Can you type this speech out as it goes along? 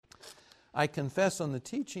I confess on the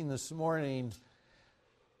teaching this morning,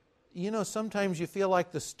 sometimes you feel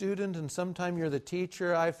like the student and sometimes you're the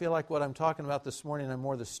teacher. I feel like what I'm talking about this morning, I'm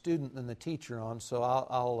more the student than the teacher on, so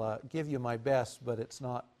I'll give you my best, but it's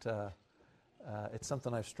not, it's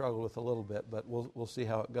something I've struggled with a little bit, but we'll see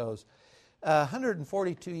how it goes.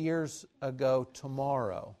 142 years ago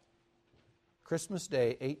tomorrow, Christmas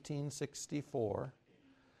Day, 1864,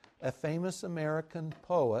 a famous American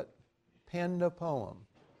poet penned a poem.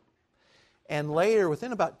 And later,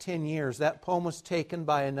 within about 10 years, that poem was taken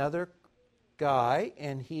by another guy,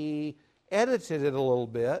 and he edited it a little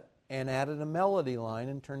bit and added a melody line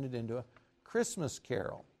and turned it into a Christmas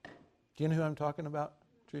carol. Do you know who I'm talking about,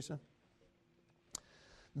 Teresa?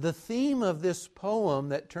 The theme of this poem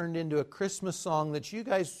that turned into a Christmas song that you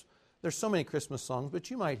guys, there's so many Christmas songs,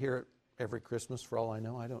 but you might hear it every Christmas for all I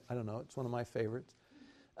know. I don't know. It's one of my favorites.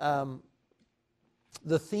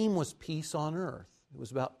 The theme was peace on earth. It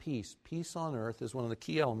was about peace. Peace on earth is one of the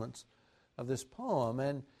key elements of this poem.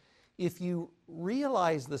 And if you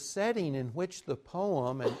realize the setting in which the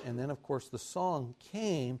poem and then, of course, the song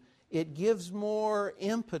came, it gives more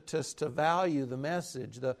impetus to value the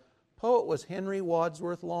message. The poet was Henry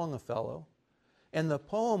Wadsworth Longfellow, and the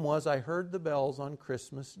poem was, I Heard the Bells on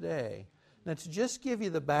Christmas Day. Now, to just give you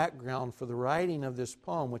the background for the writing of this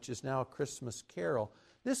poem, which is now a Christmas carol,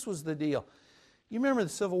 this was the deal. You remember the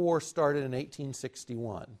Civil War started in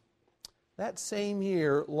 1861. That same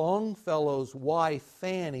year, Longfellow's wife,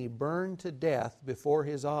 Fanny, burned to death before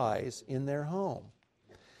his eyes in their home.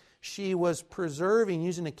 She was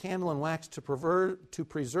using a candle and wax to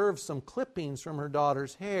preserve some clippings from her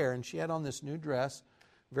daughter's hair, and she had on this new dress,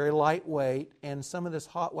 very lightweight, and some of this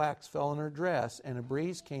hot wax fell on her dress, and a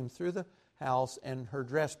breeze came through the house, and her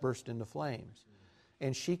dress burst into flames.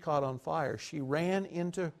 And she caught on fire. She ran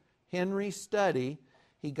into Henry's study.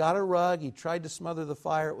 He got a rug. He tried to smother the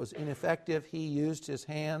fire. It was ineffective. He used his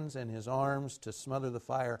hands and his arms to smother the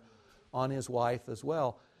fire on his wife as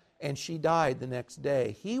well. And she died the next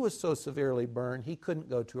day. He was so severely burned, he couldn't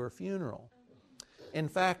go to her funeral. In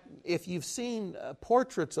fact, if you've seen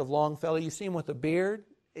portraits of Longfellow, you see him with a beard.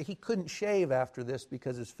 He couldn't shave after this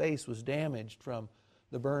because his face was damaged from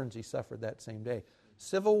the burns he suffered that same day.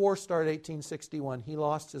 Civil War started 1861. He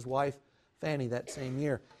lost his wife, Fanny, that same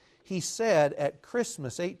year. He said at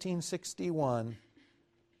Christmas 1861,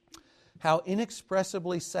 how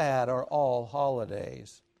inexpressibly sad are all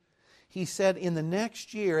holidays. He said in the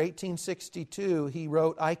next year, 1862, he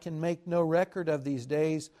wrote, I can make no record of these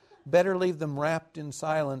days. Better leave them wrapped in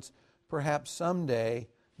silence. Perhaps someday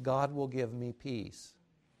God will give me peace.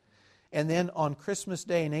 And then on Christmas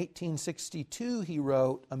Day in 1862, he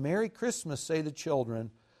wrote, a Merry Christmas, say the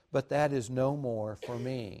children, but that is no more for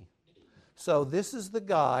me. So this is the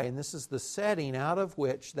guy, and this is the setting out of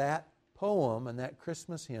which that poem and that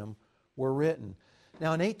Christmas hymn were written.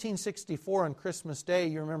 Now in 1864 on Christmas Day,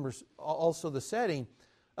 you remember also the setting,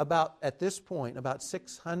 at this point, about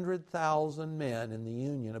 600,000 men in the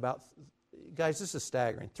Union, guys, this is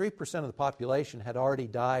staggering, 3% of the population had already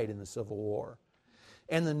died in the Civil War.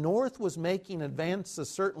 And the North was making advances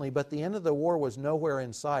certainly, but the end of the war was nowhere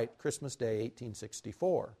in sight, Christmas Day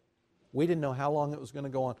 1864. We didn't know how long it was going to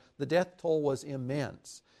go on. The death toll was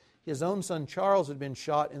immense. His own son Charles had been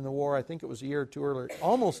shot in the war, I think it was a year or two earlier,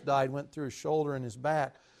 almost died, went through his shoulder and his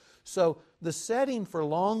back. So the setting for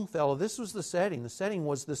Longfellow, this was the setting. The setting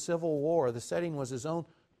was the Civil War. The setting was his own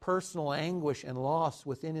personal anguish and loss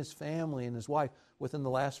within his family and his wife within the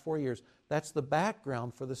last 4 years. That's the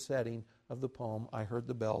background for the setting of the poem, I Heard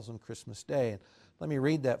the Bells on Christmas Day. And let me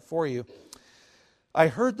read that for you. I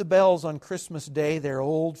heard the bells on Christmas Day, their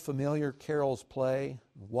old familiar carols play.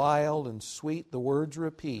 Wild and sweet the words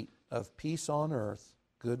repeat of peace on earth,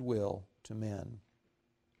 goodwill to men.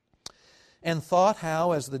 And thought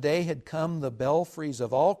how, as the day had come, the belfries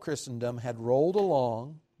of all Christendom had rolled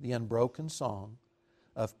along the unbroken song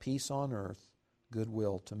of peace on earth,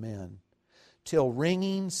 goodwill to men. Till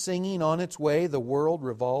ringing, singing on its way, the world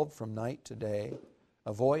revolved from night to day.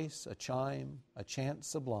 A voice, a chime, a chant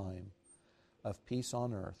sublime of peace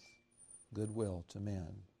on earth, goodwill to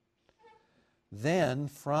men. Then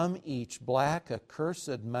from each black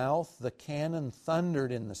accursed mouth the cannon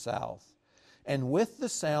thundered in the south, and with the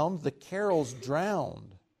sound the carols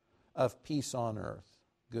drowned of peace on earth,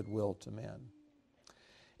 goodwill to men.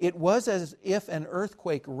 It was as if an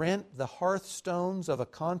earthquake rent the hearthstones of a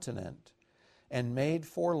continent and made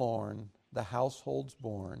forlorn the households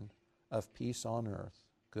born of peace on earth,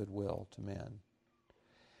 goodwill to men.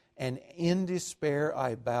 And in despair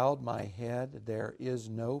I bowed my head. There is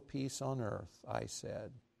no peace on earth, I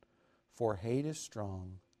said, for hate is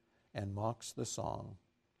strong and mocks the song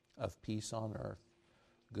of peace on earth,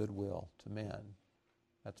 goodwill to men.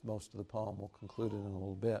 That's most of the poem. We'll conclude it in a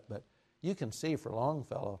little bit. But you can see for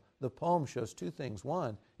Longfellow, the poem shows two things.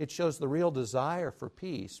 One, it shows the real desire for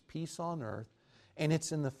peace, peace on earth, and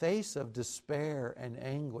it's in the face of despair and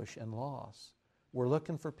anguish and loss. We're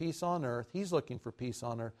looking for peace on earth. He's looking for peace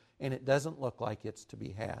on earth, and it doesn't look like it's to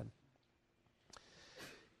be had.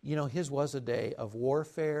 You know, his was a day of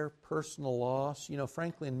warfare, personal loss. You know,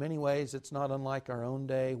 frankly, in many ways, it's not unlike our own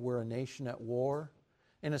day. We're a nation at war.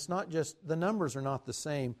 And it's not just, the numbers are not the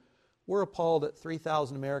same. We're appalled at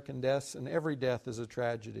 3,000 American deaths, and every death is a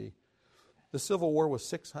tragedy. The Civil War was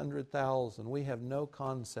 600,000. We have no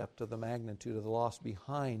concept of the magnitude of the loss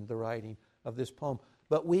behind the writing of this poem.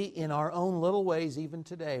 But we, in our own little ways, even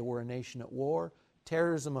today, we're a nation at war.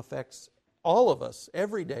 Terrorism affects all of us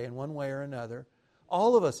every day in one way or another.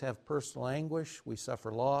 All of us have personal anguish. We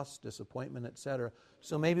suffer loss, disappointment, etc.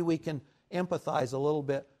 So maybe we can empathize a little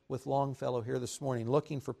bit with Longfellow here this morning,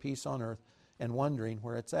 looking for peace on earth and wondering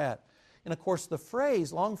where it's at. And of course, the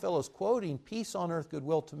phrase Longfellow's quoting, peace on earth,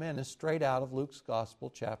 goodwill to men, is straight out of Luke's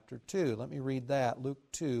Gospel, chapter 2. Let me read that, Luke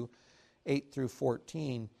 2, 8 through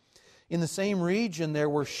 14. In the same region there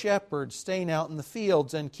were shepherds staying out in the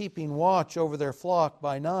fields and keeping watch over their flock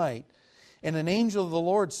by night. And an angel of the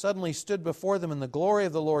Lord suddenly stood before them, and the glory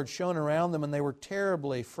of the Lord shone around them, and they were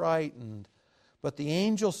terribly frightened. But the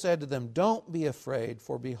angel said to them, "Don't be afraid,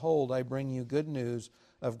 for behold, I bring you good news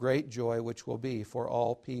of great joy, which will be for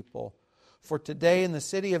all people. For today in the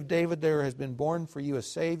city of David there has been born for you a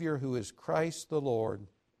Savior who is Christ the Lord.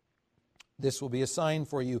 This will be a sign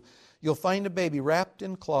for you. You'll find a baby wrapped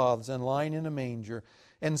in cloths and lying in a manger."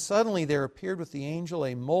 And suddenly there appeared with the angel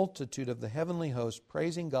a multitude of the heavenly host,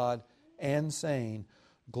 praising God and saying,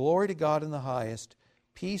 "Glory to God in the highest,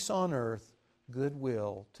 peace on earth,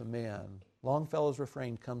 goodwill to men." Longfellow's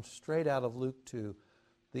refrain comes straight out of Luke 2.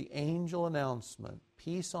 The angel announcement,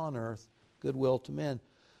 peace on earth, goodwill to men.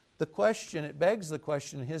 The question, it begs the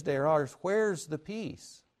question in his day or ours, where's the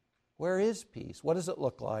peace? Where is peace? What does it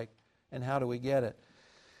look like? And how do we get it?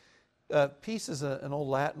 Peace is an old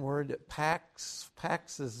Latin word. Pax.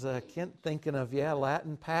 Pax is, thinking of,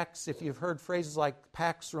 Latin. Pax, if you've heard phrases like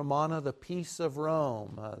Pax Romana, the peace of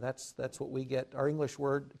Rome. That's what we get. Our English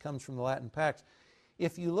word comes from the Latin Pax.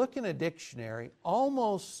 If you look in a dictionary,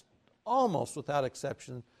 almost without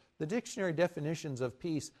exception, the dictionary definitions of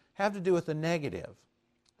peace have to do with the negative.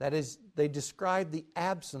 That is, they describe the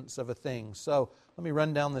absence of a thing. So let me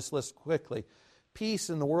run down this list quickly. Peace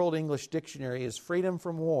in the World English Dictionary is freedom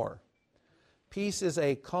from war. Peace is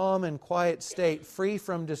a calm and quiet state free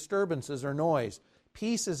from disturbances or noise.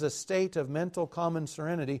 Peace is a state of mental calm and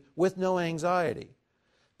serenity with no anxiety.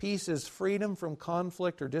 Peace is freedom from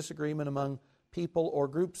conflict or disagreement among people or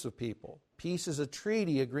groups of people. Peace is a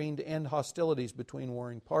treaty agreeing to end hostilities between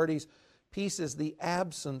warring parties. Peace is the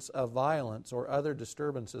absence of violence or other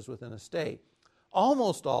disturbances within a state.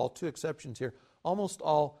 Almost all, two exceptions here, almost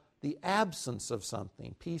all the absence of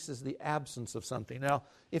something. Peace is the absence of something. Now,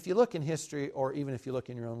 if you look in history, or even if you look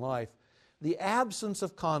in your own life, the absence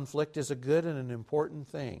of conflict is a good and an important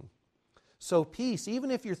thing. So peace,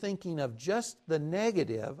 even if you're thinking of just the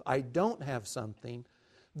negative, I don't have something,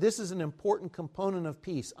 this is an important component of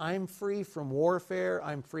peace. I'm free from warfare.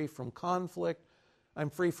 I'm free from conflict. I'm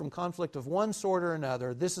free from conflict of one sort or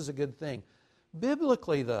another. This is a good thing.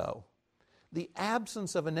 Biblically, though, the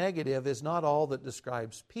absence of a negative is not all that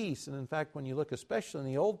describes peace. And in fact, when you look especially in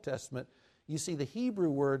the Old Testament, you see the Hebrew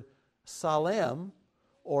word salem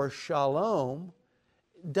or shalom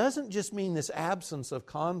doesn't just mean this absence of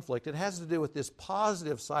conflict. It has to do with this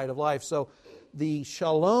positive side of life. So the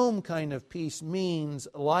shalom kind of peace means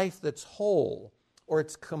life that's whole, or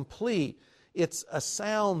it's complete. It's a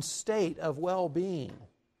sound state of well-being.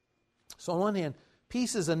 So on one hand,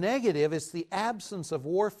 peace is a negative. It's the absence of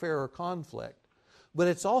warfare or conflict. But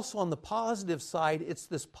it's also on the positive side, it's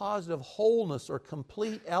this positive wholeness or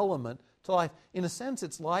complete element to life. In a sense,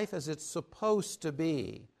 it's life as it's supposed to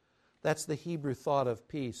be. That's the Hebrew thought of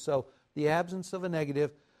peace. So the absence of a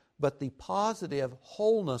negative, but the positive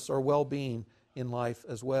wholeness or well-being in life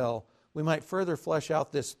as well. We might further flesh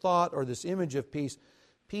out this thought or this image of peace.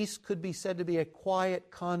 Peace could be said to be a quiet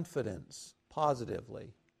confidence,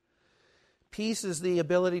 positively. Peace is the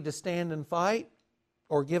ability to stand and fight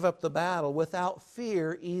or give up the battle without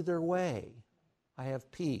fear either way. I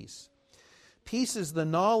have peace. Peace is the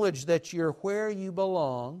knowledge that you're where you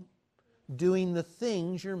belong, doing the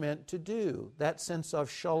things you're meant to do. That sense of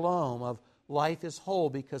shalom, of life is whole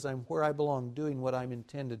because I'm where I belong, doing what I'm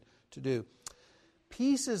intended to do.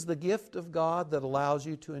 Peace is the gift of God that allows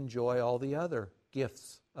you to enjoy all the other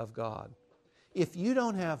gifts of God. If you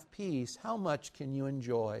don't have peace, how much can you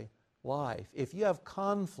enjoy life. If you have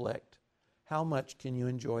conflict, how much can you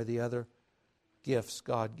enjoy the other gifts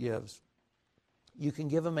God gives? You can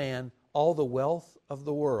give a man all the wealth of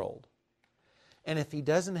the world, and if he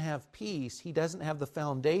doesn't have peace, he doesn't have the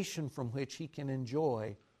foundation from which he can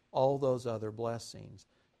enjoy all those other blessings.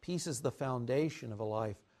 Peace is the foundation of a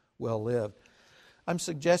life well lived. I'm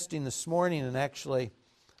suggesting this morning, and actually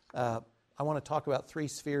I want to talk about 3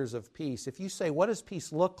 spheres of peace. If you say, what does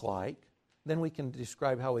peace look like? Then we can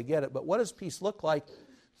describe how we get it. But what does peace look like?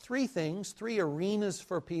 3 things, 3 arenas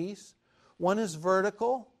for peace. One is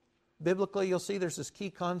vertical. Biblically, you'll see there's this key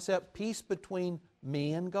concept, peace between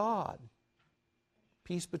me and God.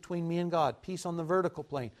 Peace between me and God. Peace on the vertical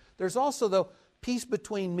plane. There's also, though, peace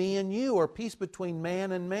between me and you, or peace between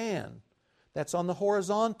man and man. That's on the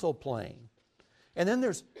horizontal plane. And then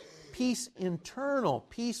there's peace internal,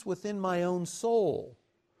 peace within my own soul.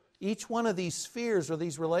 Each one of these spheres or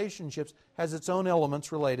these relationships has its own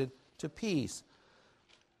elements related to peace.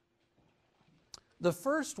 The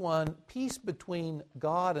first one, peace between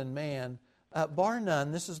God and man, bar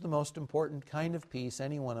none, this is the most important kind of peace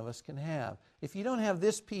any one of us can have. If you don't have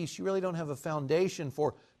this peace, you really don't have a foundation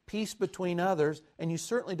for peace between others, and you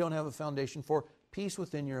certainly don't have a foundation for peace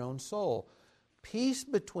within your own soul. Peace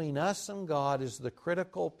between us and God is the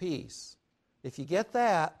critical piece. If you get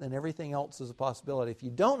that, then everything else is a possibility. If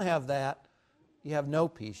you don't have that, you have no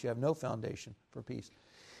peace. You have no foundation for peace.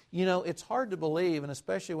 You know, it's hard to believe, and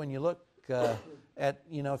especially when you look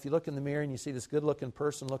if you look in the mirror and you see this good-looking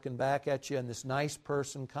person looking back at you and this nice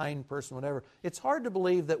person, kind person, whatever, it's hard to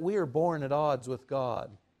believe that we are born at odds with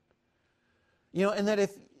God. You know, and that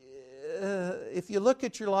if you look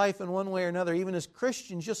at your life in one way or another, even as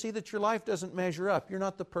Christians, you'll see that your life doesn't measure up. You're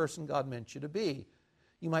not the person God meant you to be.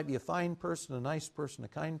 You might be a fine person, a nice person, a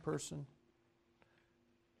kind person.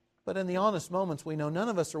 But in the honest moments, we know none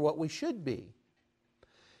of us are what we should be.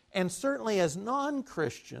 And certainly as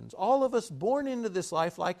non-Christians, all of us born into this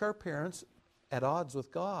life like our parents, at odds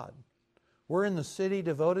with God. We're in the city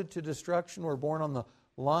devoted to destruction. We're born on the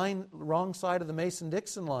wrong side of the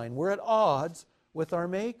Mason-Dixon line. We're at odds with our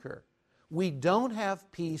Maker. We don't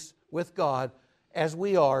have peace with God as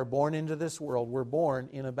we are born into this world. We're born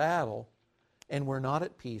in a battle, and we're not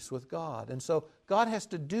at peace with God. And so God has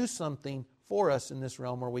to do something for us in this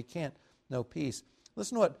realm where we can't know peace.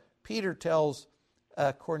 Listen to what Peter tells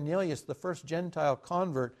Cornelius, the first Gentile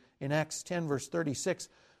convert, in Acts 10, verse 36.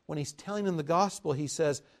 When he's telling him the gospel, he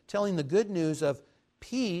says, telling the good news of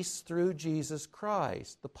peace through Jesus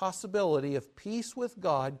Christ. The possibility of peace with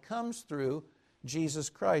God comes through Jesus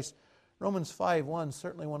Christ. Romans 5:1,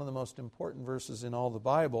 certainly one of the most important verses in all the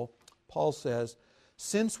Bible. Paul says,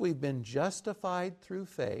 since we've been justified through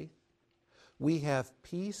faith, we have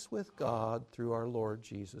peace with God through our Lord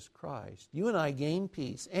Jesus Christ. You and I gain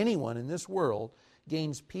peace. Anyone in this world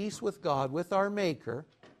gains peace with God, with our Maker,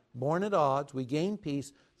 born at odds. We gain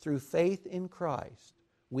peace through faith in Christ.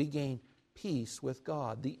 We gain peace with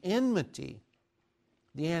God. The enmity,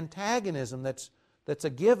 the antagonism that's a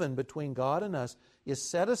given between God and us is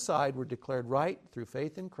set aside. We're declared right through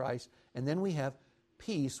faith in Christ, and then we have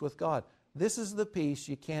peace with God. This is the peace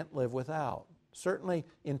you can't live without. Certainly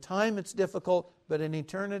in time it's difficult, but in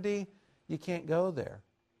eternity you can't go there.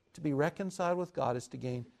 To be reconciled with God is to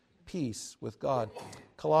gain peace with God.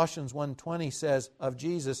 Colossians 1:20 says of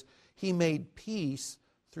Jesus, He made peace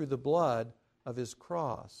through the blood of His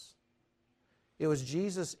cross. It was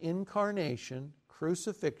Jesus' incarnation,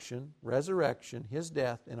 crucifixion, resurrection, His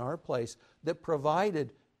death in our place that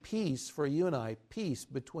provided peace for you and I, peace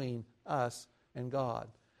between us and God.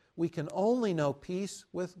 We can only know peace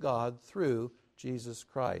with God through Jesus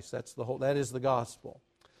Christ. That is the gospel.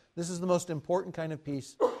 This is the most important kind of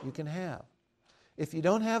peace you can have. If you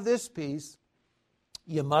don't have this peace,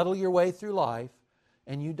 you muddle your way through life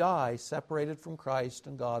and you die separated from Christ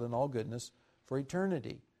and God and all goodness for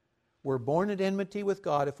eternity. We're born at enmity with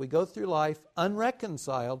God. If we go through life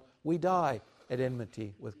unreconciled, we die at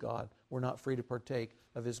enmity with God. We're not free to partake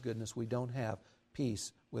of His goodness. We don't have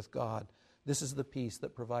peace with God. This is the peace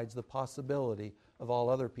that provides the possibility of all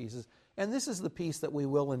other peaces. And this is the peace that we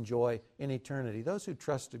will enjoy in eternity. Those who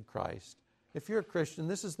trusted Christ. If you're a Christian,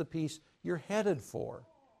 this is the peace you're headed for.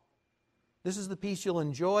 This is the peace you'll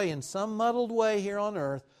enjoy in some muddled way here on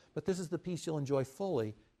earth, but this is the peace you'll enjoy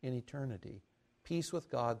fully in eternity. Peace with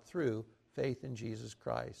God through faith in Jesus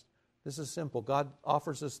Christ. This is simple. God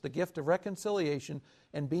offers us the gift of reconciliation,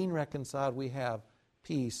 and being reconciled, we have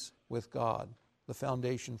peace with God, the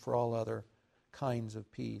foundation for all other kinds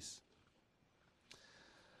of peace.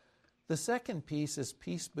 The second peace is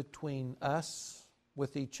peace between us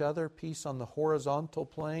with each other, peace on the horizontal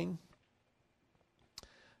plane. A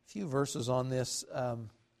few verses on this.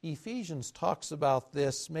 Ephesians talks about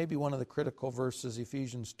this, maybe one of the critical verses,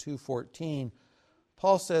 Ephesians 2:14.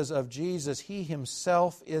 Paul says of Jesus, He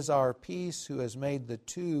Himself is our peace, who has made the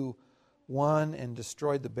two one and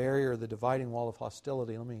destroyed the barrier, the dividing wall of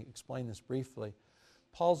hostility. Let me explain this briefly.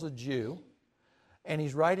 Paul's a Jew, and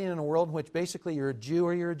he's writing in a world in which basically you're a Jew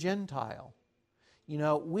or you're a Gentile. You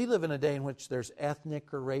know, we live in a day in which there's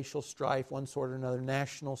ethnic or racial strife, one sort or another,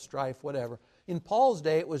 national strife, whatever. In Paul's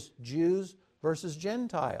day, it was Jews versus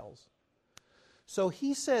Gentiles. So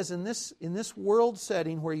he says in this world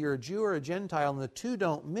setting where you're a Jew or a Gentile and the two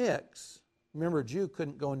don't mix, remember a Jew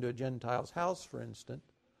couldn't go into a Gentile's house, for instance.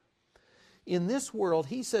 In this world,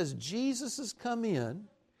 he says Jesus has come in,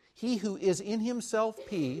 He who is in Himself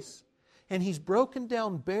peace, and He's broken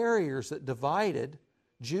down barriers that divided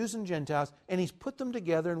Jews and Gentiles, and He's put them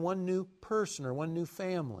together in one new person or one new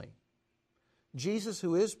family. Jesus,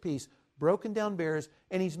 who is peace, broken down barriers,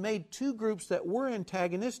 and He's made two groups that were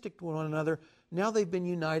antagonistic to one another. Now they've been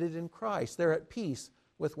united in Christ. They're at peace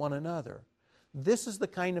with one another. This is the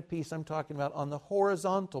kind of peace I'm talking about on the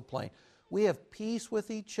horizontal plane. We have peace with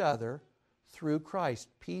each other through Christ.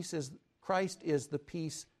 Christ is the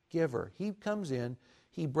peace giver. He comes in,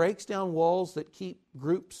 He breaks down walls that keep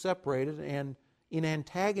groups separated and in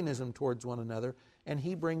antagonism towards one another, and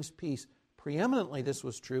He brings peace. Preeminently, this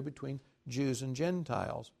was true between Jews and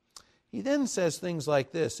Gentiles. He then says things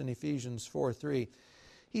like this in Ephesians 4:3.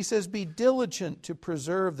 He says, be diligent to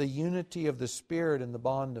preserve the unity of the Spirit in the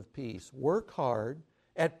bond of peace. Work hard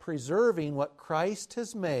at preserving what Christ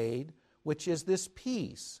has made, which is this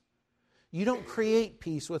peace. You don't create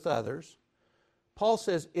peace with others. Paul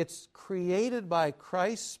says it's created by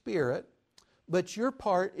Christ's Spirit, but your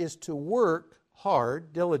part is to work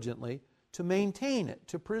hard, diligently, to maintain it,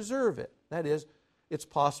 to preserve it. That is, it's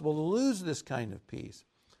possible to lose this kind of peace.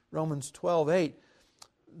 Romans 12:8,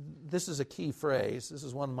 this is a key phrase. This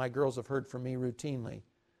is one my girls have heard from me routinely.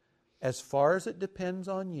 As far as it depends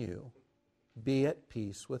on you, be at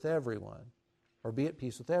peace with everyone, or be at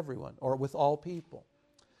peace with everyone, or with all people.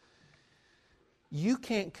 You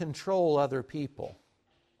can't control other people.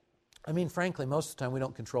 I mean, frankly, most of the time we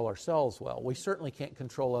don't control ourselves well. We certainly can't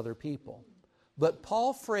control other people. But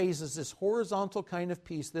Paul phrases this horizontal kind of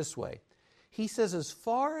peace this way. He says, as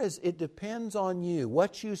far as it depends on you,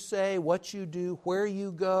 what you say, what you do, where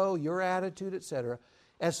you go, your attitude, etc.,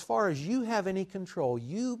 as far as you have any control,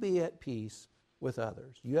 you be at peace with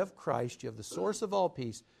others. You have Christ, you have the source of all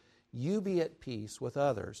peace, you be at peace with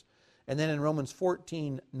others. And then in Romans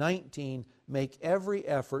 14:19, make every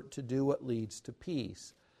effort to do what leads to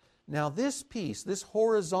peace. Now this peace, this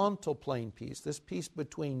horizontal plane peace, this peace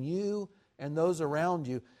between you and those around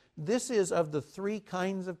you, this is of the three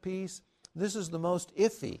kinds of peace, this is the most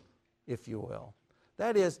iffy, if you will.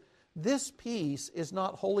 That is, this peace is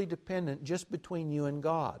not wholly dependent just between you and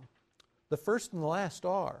God. The first and the last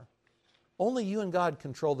are. Only you and God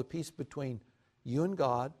control the peace between you and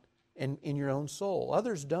God and in your own soul.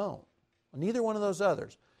 Others don't. Neither one of those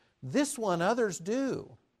others. This one, others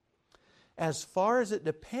do. As far as it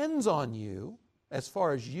depends on you, as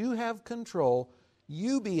far as you have control,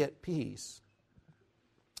 you be at peace.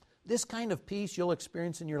 This kind of peace you'll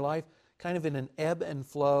experience in your life kind of in an ebb and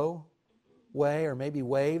flow way, or maybe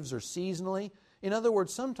waves, or seasonally. In other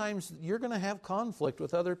words, sometimes you're going to have conflict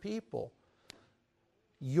with other people.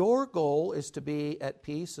 Your goal is to be at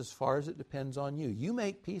peace as far as it depends on you. You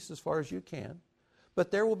make peace as far as you can,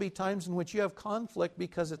 but there will be times in which you have conflict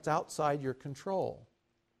because it's outside your control.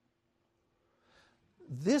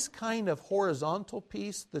 This kind of horizontal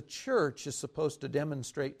peace, the church is supposed to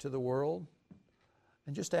demonstrate to the world.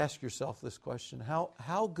 And just ask yourself this question: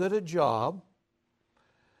 how good a job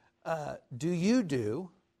do you do,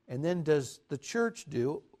 and then does the church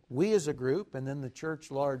do, we as a group, and then the church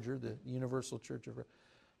larger, the universal church of...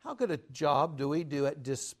 How good a job do we do at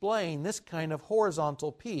displaying this kind of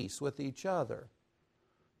horizontal peace with each other?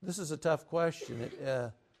 This is a tough question.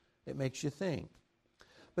 It makes you think.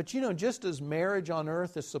 But you know, just as marriage on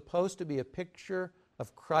earth is supposed to be a picture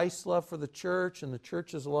of Christ's love for the church and the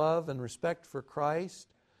church's love and respect for Christ,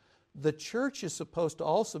 the church is supposed to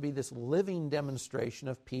also be this living demonstration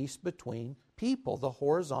of peace between people, the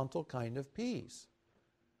horizontal kind of peace.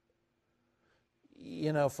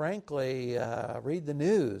 You know, frankly, read the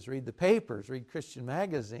news, read the papers, read Christian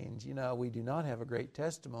magazines. You know, we do not have a great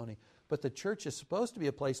testimony. But the church is supposed to be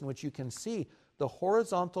a place in which you can see the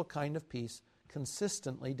horizontal kind of peace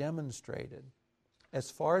consistently demonstrated. As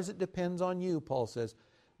far as it depends on you, Paul says,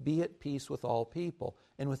 be at peace with all people.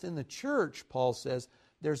 And within the church, Paul says,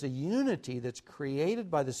 there's a unity that's created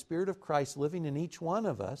by the Spirit of Christ living in each one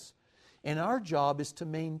of us. And our job is to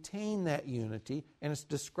maintain that unity. And it's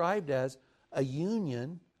described as a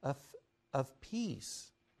union of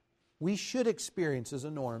peace. We should experience as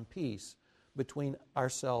a norm peace between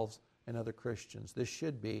ourselves and other Christians. This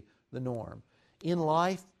should be the norm. In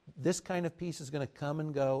life, this kind of peace is going to come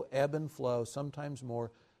and go, ebb and flow, sometimes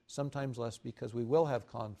more, sometimes less, because we will have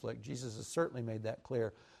conflict. Jesus has certainly made that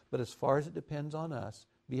clear. But as far as it depends on us,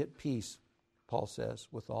 be at peace, Paul says,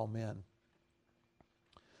 with all men.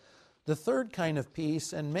 The third kind of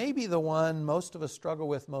peace, and maybe the one most of us struggle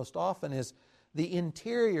with most often, is the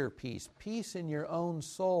interior peace, peace in your own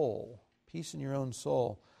soul, peace in your own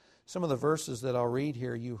soul. Some of the verses that I'll read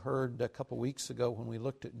here you heard a couple weeks ago when we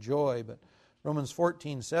looked at joy, but Romans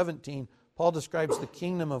 14:17, Paul describes the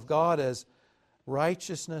kingdom of God as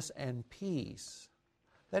righteousness and peace.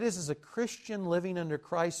 That is, as a Christian living under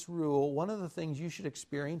Christ's rule, one of the things you should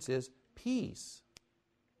experience is peace.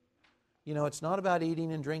 You know, it's not about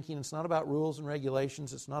eating and drinking. It's not about rules and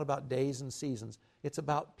regulations. It's not about days and seasons. It's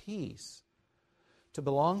about peace. To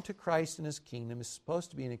belong to Christ and His kingdom is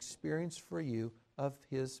supposed to be an experience for you of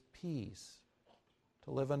His peace.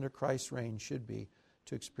 To live under Christ's reign should be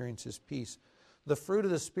to experience His peace. The fruit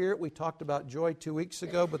of the Spirit, we talked about joy 2 weeks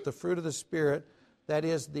ago, but the fruit of the Spirit, that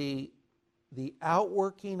is the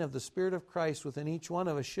outworking of the Spirit of Christ within each one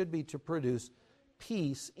of us, should be to produce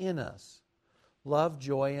peace in us. Love,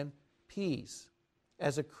 joy, and peace.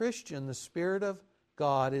 As a Christian, the Spirit of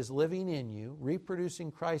God is living in you,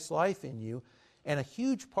 reproducing Christ's life in you, and a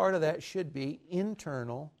huge part of that should be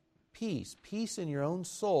internal peace. Peace in your own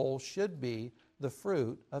soul should be the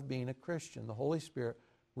fruit of being a Christian. The Holy Spirit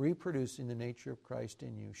reproducing the nature of Christ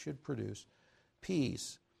in you should produce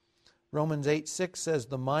peace. Romans 8:6 says,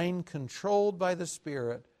 the mind controlled by the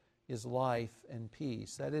Spirit is life and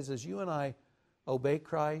peace. That is, as you and I obey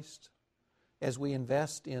Christ, as we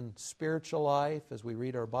invest in spiritual life, as we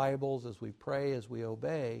read our Bibles, as we pray, as we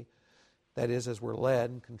obey, that is, as we're led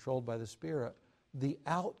and controlled by the Spirit, the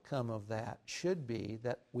outcome of that should be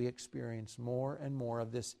that we experience more and more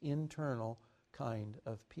of this internal kind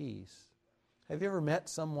of peace. Have you ever met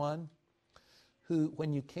someone who,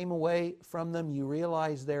 when you came away from them, you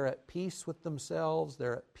realize they're at peace with themselves,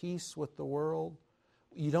 they're at peace with the world?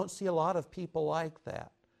 You don't see a lot of people like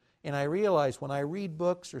that. And I realize when I read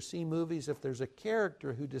books or see movies, if there's a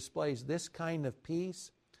character who displays this kind of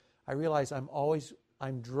peace, I realize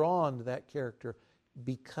I'm drawn to that character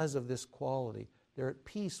because of this quality. They're at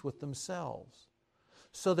peace with themselves.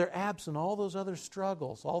 So they're absent all those other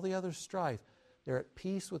struggles, all the other strife. They're at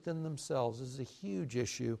peace within themselves. This is a huge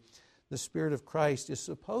issue. The Spirit of Christ is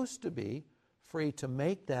supposed to be free to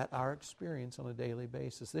make that our experience on a daily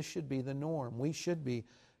basis. This should be the norm. We should be,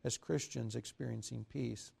 as Christians, experiencing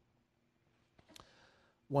peace.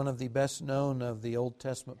 One of the best known of the Old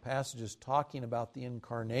Testament passages talking about the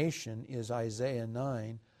incarnation is Isaiah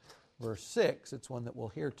 9, verse 6. It's one that we'll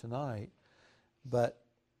hear tonight. But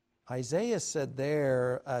Isaiah said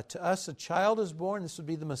there, to us a child is born. This would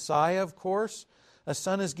be the Messiah, of course. A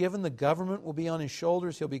son is given. The government will be on his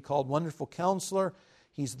shoulders. He'll be called Wonderful Counselor.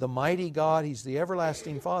 He's the mighty God. He's the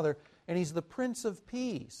everlasting Father. And He's the Prince of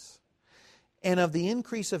Peace. And of the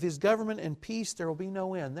increase of His government and peace there will be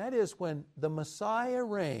no end. That is, when the Messiah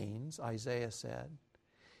reigns, Isaiah said,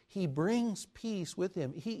 He brings peace with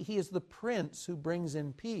Him. He is the Prince who brings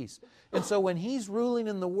in peace. And so when He's ruling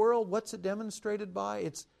in the world, what's it demonstrated by?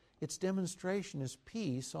 Its demonstration is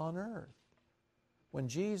peace on earth. When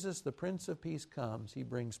Jesus, the Prince of Peace, comes, He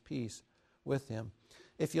brings peace with Him.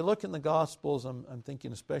 If you look in the Gospels, I'm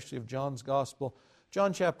thinking especially of John's Gospel,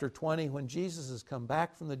 John chapter 20, when Jesus has come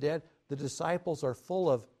back from the dead, the disciples are full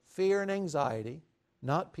of fear and anxiety,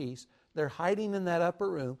 not peace. They're hiding in that upper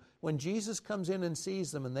room. When Jesus comes in and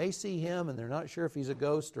sees them and they see Him and they're not sure if He's a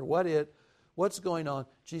ghost or what's going on,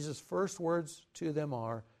 Jesus' first words to them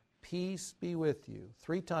are, peace be with you.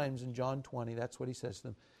 3 times in John 20, that's what He says to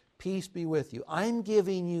them. Peace be with you. I'm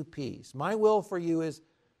giving you peace. My will for you is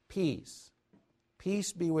peace.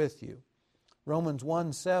 Peace be with you. Romans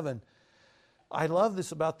 1:7. I love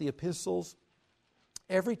this about the epistles.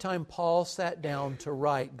 Every time Paul sat down to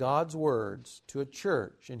write God's words to a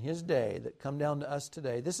church in his day that come down to us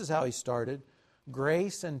today, this is how he started.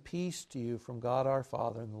 Grace and peace to you from God our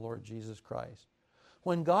Father and the Lord Jesus Christ.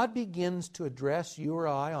 When God begins to address you or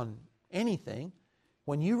I on anything,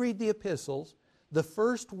 when you read the epistles, the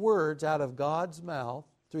first words out of God's mouth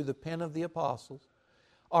through the pen of the apostles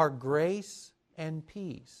are grace and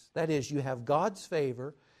peace. That is, you have God's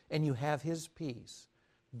favor and you have His peace.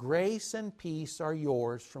 Grace and peace are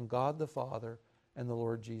yours from God the Father and the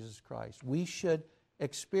Lord Jesus Christ. We should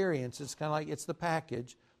experience, it's kind of like it's the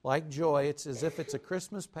package, like joy. It's as if it's a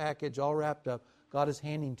Christmas package all wrapped up. God is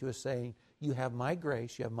handing to us saying, you have my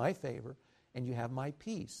grace, you have my favor, and you have my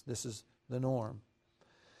peace. This is the norm.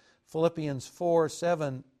 Philippians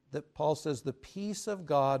 4:7, that Paul says, the peace of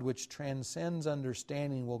God which transcends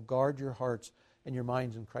understanding will guard your hearts and your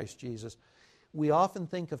minds in Christ Jesus. We often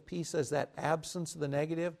think of peace as that absence of the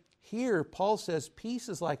negative. Here, Paul says peace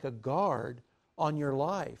is like a guard on your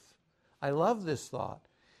life. I love this thought.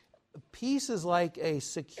 Peace is like a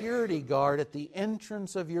security guard at the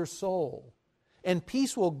entrance of your soul. And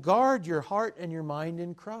peace will guard your heart and your mind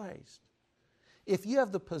in Christ. If you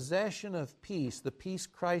have the possession of peace, the peace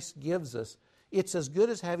Christ gives us, it's as good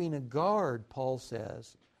as having a guard, Paul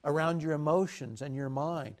says, around your emotions and your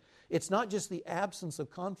mind. It's not just the absence of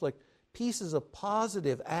conflict. Peace is a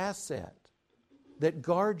positive asset that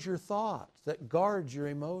guards your thoughts, that guards your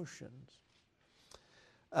emotions.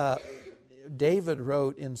 David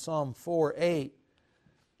wrote in Psalm 4:8,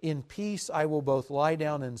 in peace I will both lie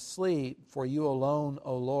down and sleep, for you alone,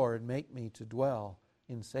 O Lord, make me to dwell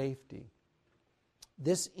in safety.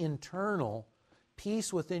 This internal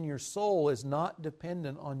peace within your soul is not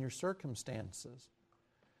dependent on your circumstances.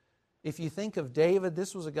 If you think of David,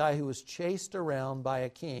 this was a guy who was chased around by a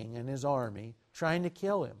king and his army trying to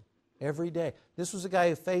kill him every day. This was a guy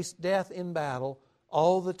who faced death in battle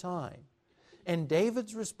all the time. And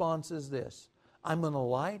David's response is this: I'm going to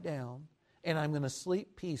lie down and I'm going to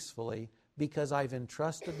sleep peacefully because I've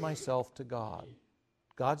entrusted myself to God.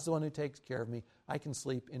 God's the one who takes care of me. I can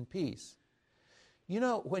sleep in peace. You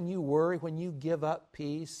know, when you worry, when you give up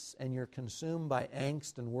peace and you're consumed by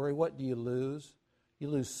angst and worry, what do you lose? You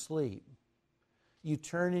lose sleep. You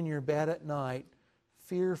turn in your bed at night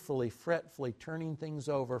fearfully, fretfully, turning things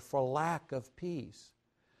over for lack of peace.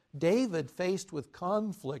 David, faced with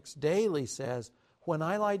conflicts daily, says, when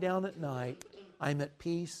I lie down at night, I'm at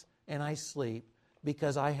peace and I sleep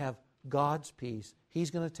because I have God's peace.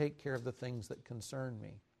 He's going to take care of the things that concern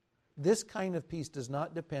me. This kind of peace does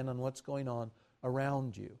not depend on what's going on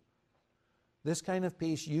around you. This kind of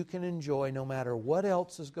peace you can enjoy no matter what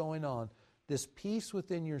else is going on. This peace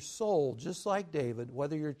within your soul, just like David,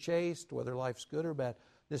 whether you're chased, whether life's good or bad,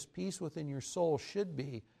 this peace within your soul should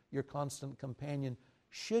be your constant companion,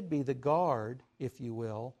 should be the guard, if you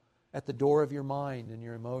will, at the door of your mind and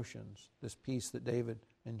your emotions, this peace that David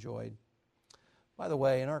enjoyed. By the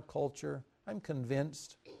way, in our culture, I'm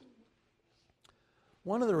convinced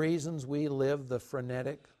one of the reasons we live the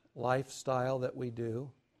frenetic lifestyle that we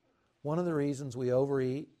do, one of the reasons we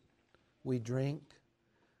overeat, we drink,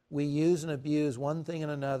 we use and abuse one thing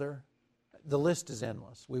and another, the list is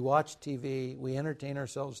endless. We watch TV, we entertain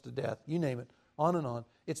ourselves to death, you name it, on and on.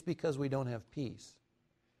 It's because we don't have peace.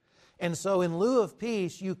 And so in lieu of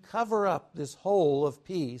peace, you cover up this hole of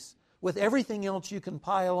peace with everything else you can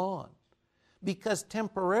pile on. Because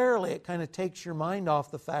temporarily it kind of takes your mind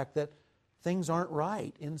off the fact that things aren't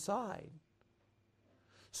right inside.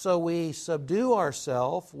 So we subdue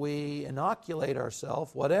ourselves, we inoculate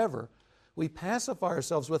ourselves, whatever. We pacify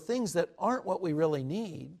ourselves with things that aren't what we really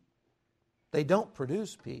need. They don't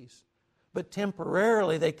produce peace. But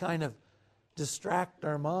temporarily they kind of distract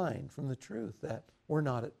our mind from the truth that we're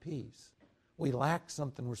not at peace. We lack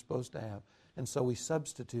something we're supposed to have. And so we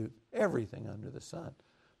substitute everything under the sun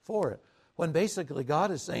for it. When basically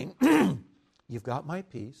God is saying, you've got my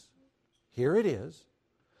peace. Here it is.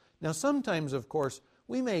 Now sometimes, of course,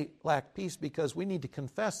 we may lack peace because we need to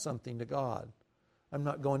confess something to God. I'm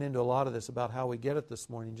not going into a lot of this about how we get it this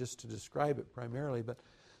morning, just to describe it primarily, but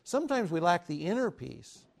sometimes we lack the inner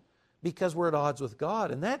peace because we're at odds with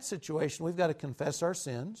God. In that situation, we've got to confess our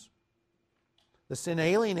sins. The sin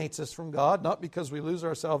alienates us from God, not because we lose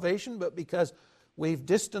our salvation, but because we've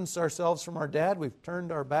distanced ourselves from our dad, we've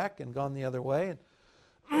turned our back and gone the other way,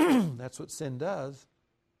 and that's what sin does.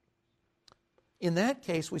 In that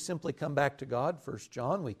case, we simply come back to God, 1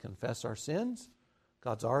 John, we confess our sins.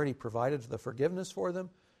 God's already provided the forgiveness for them,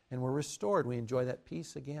 and we're restored. We enjoy that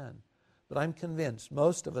peace again. But I'm convinced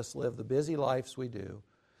most of us live the busy lives we do,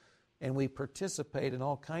 and we participate in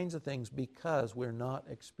all kinds of things because we're not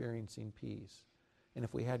experiencing peace. And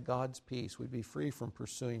if we had God's peace, we'd be free from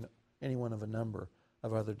pursuing any one of a number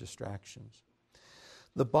of other distractions.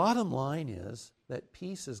 The bottom line is that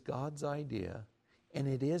peace is God's idea, and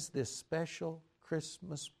it is this special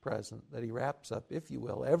Christmas present that He wraps up, if you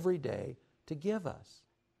will, every day to give us.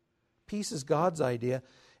 Peace is God's idea,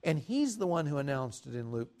 and He's the one who announced it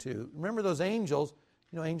in Luke 2. Remember those angels?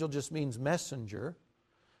 You know, angel just means messenger.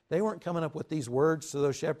 They weren't coming up with these words to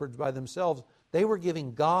those shepherds by themselves. They were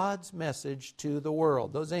giving God's message to the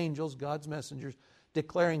world. Those angels, God's messengers,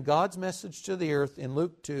 declaring God's message to the earth in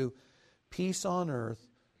Luke 2, peace on earth,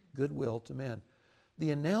 goodwill to men.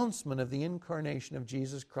 The announcement of the incarnation of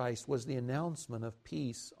Jesus Christ was the announcement of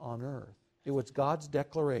peace on earth. It was God's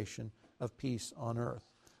declaration of peace on earth.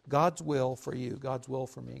 God's will for you, God's will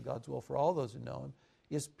for me, God's will for all those who know Him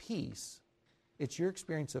is peace. It's your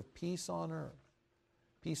experience of peace on earth.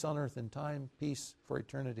 Peace on earth in time, peace for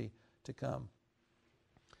eternity to come.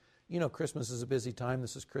 You know, Christmas is a busy time.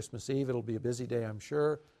 This is Christmas Eve. It'll be a busy day, I'm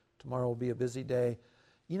sure. Tomorrow will be a busy day.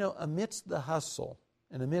 You know, amidst the hustle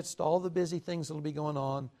and amidst all the busy things that will be going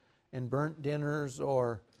on, and burnt dinners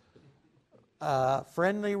or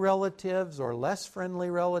friendly relatives or less friendly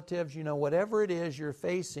relatives, you know, whatever it is you're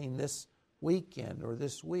facing this weekend or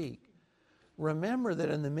this week, remember that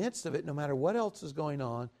in the midst of it, no matter what else is going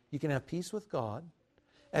on, you can have peace with God.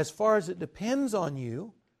 As far as it depends on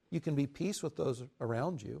you, you can be peace with those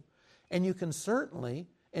around you. And you can certainly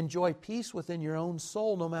enjoy peace within your own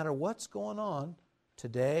soul no matter what's going on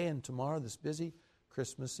today and tomorrow, this busy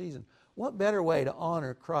Christmas season. What better way to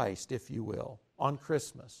honor Christ, if you will, on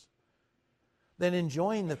Christmas than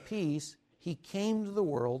enjoying the peace He came to the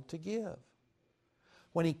world to give?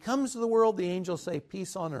 When He comes to the world, the angels say,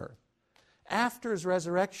 peace on earth. After His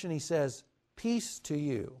resurrection, He says, peace to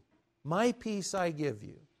you. My peace I give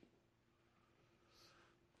you.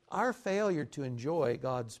 Our failure to enjoy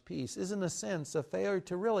God's peace is, in a sense, a failure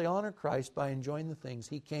to really honor Christ by enjoying the things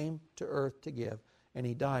He came to earth to give, and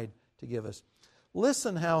He died to give us.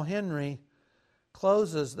 Listen how Henry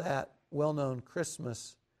closes that well-known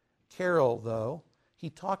Christmas carol, though. He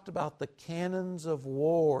talked about the cannons of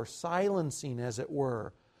war, silencing, as it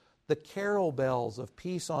were, the carol bells of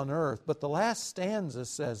peace on earth. But the last stanza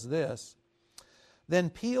says this, then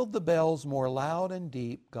pealed the bells more loud and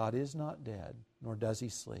deep, God is not dead, nor does He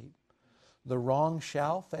sleep. The wrong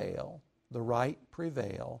shall fail, the right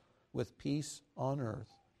prevail, with peace on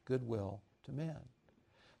earth, goodwill to men.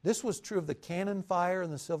 This was true of the cannon fire in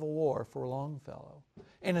the Civil War for Longfellow.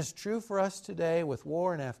 And it's true for us today with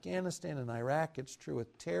war in Afghanistan and Iraq. It's true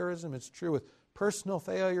with terrorism. It's true with personal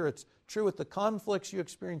failure. It's true with the conflicts you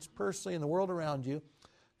experience personally in the world around you.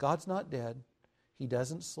 God's not dead. He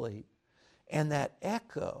doesn't sleep. And that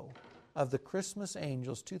echo of the Christmas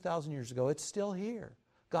angels 2,000 years ago, it's still here.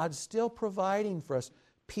 God's still providing for us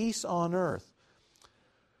peace on earth.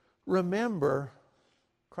 Remember,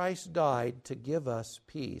 Christ died to give us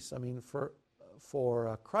peace. I mean, for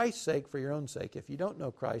Christ's sake, for your own sake. If you don't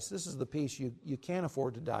know Christ, this is the peace you can't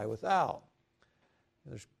afford to die without.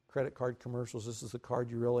 There's credit card commercials. This is the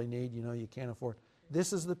card you really need. You know you can't afford.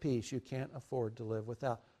 This is the peace you can't afford to live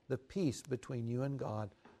without. The peace between you and God,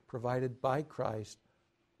 provided by Christ.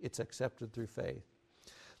 It's accepted through faith.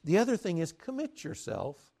 The other thing is commit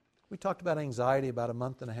yourself. We talked about anxiety about a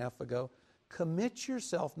month and a half ago. Commit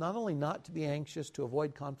yourself not only not to be anxious, to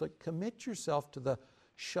avoid conflict, commit yourself to the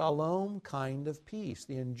shalom kind of peace,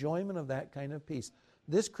 the enjoyment of that kind of peace.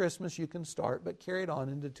 This Christmas you can start, but carry it on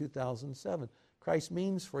into 2007. Christ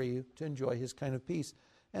means for you to enjoy His kind of peace.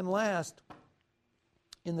 And last,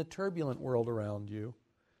 in the turbulent world around you,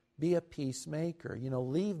 be a peacemaker. You know,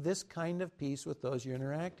 leave this kind of peace with those you're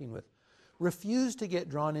interacting with. Refuse to get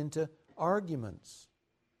drawn into arguments.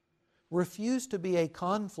 Refuse to be a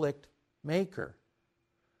conflict maker.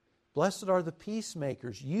 Blessed are the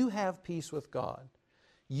peacemakers. You have peace with God.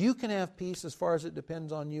 You can have peace as far as it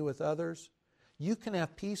depends on you with others. You can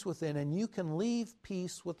have peace within, and you can leave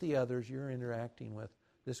peace with the others you're interacting with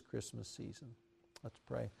this Christmas season. Let's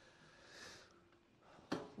pray.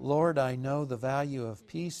 Lord, I know the value of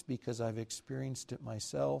peace because I've experienced it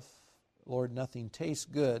myself. Lord, nothing tastes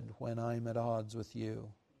good when I'm at odds with you.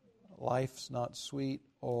 Life's not sweet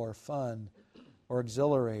or fun or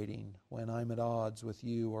exhilarating when I'm at odds with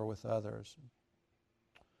you or with others.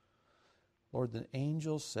 Lord, the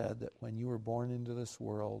angels said that when you were born into this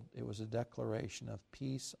world, it was a declaration of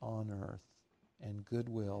peace on earth and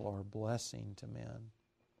goodwill or blessing to men.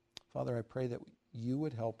 Father, I pray that you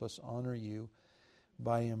would help us honor you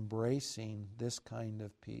by embracing this kind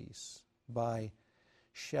of peace, by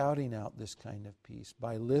shouting out this kind of peace,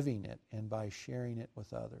 by living it and by sharing it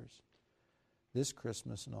with others. This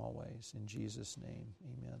Christmas and always. In Jesus' name,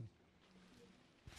 amen.